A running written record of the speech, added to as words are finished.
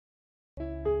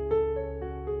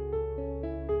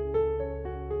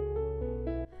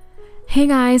Hey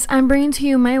guys, I'm bringing to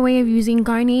you my way of using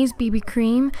Garnier's BB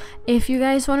cream. If you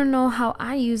guys want to know how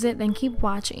I use it, then keep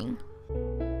watching.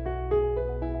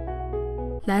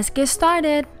 Let's get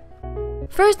started.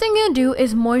 First thing I'm gonna do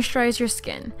is moisturize your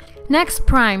skin. Next,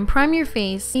 prime your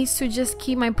face. Needs to just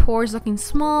keep my pores looking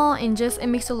small and it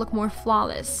makes it look more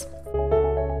flawless.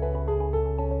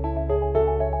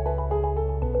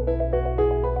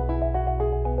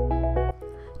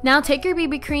 Now take your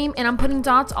BB cream and I'm putting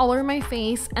dots all over my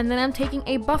face, and then I'm taking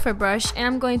a buffer brush and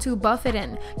I'm going to buff it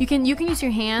in. You can use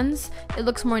your hands, it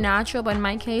looks more natural, but in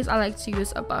my case I like to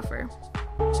use a buffer.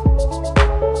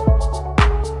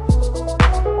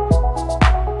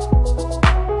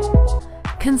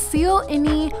 Conceal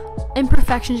any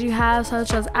imperfections you have,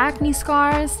 such as acne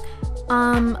scars,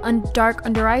 dark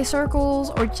under eye circles,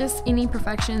 or just any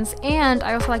imperfections. And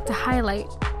I also like to highlight.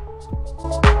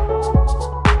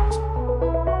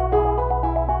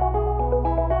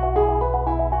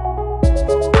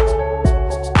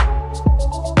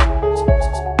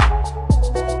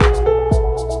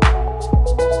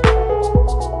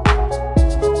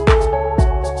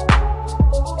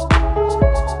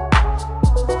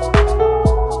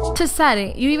 To set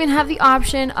it, you even have the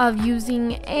option of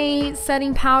using a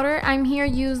setting powder. I'm here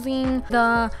using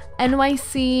the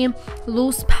NYC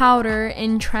loose powder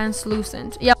in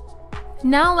translucent. Yep.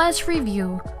 Now let's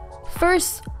review.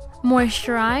 First,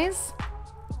 moisturize.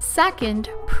 Second,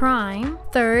 prime.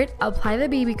 Third, apply the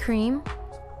BB cream.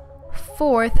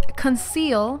 Fourth,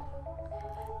 conceal.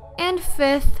 And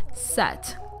fifth,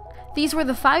 set. These were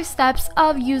the 5 steps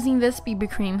of using this BB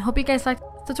cream. Hope you guys liked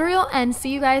the tutorial and see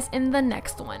you guys in the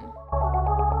next one.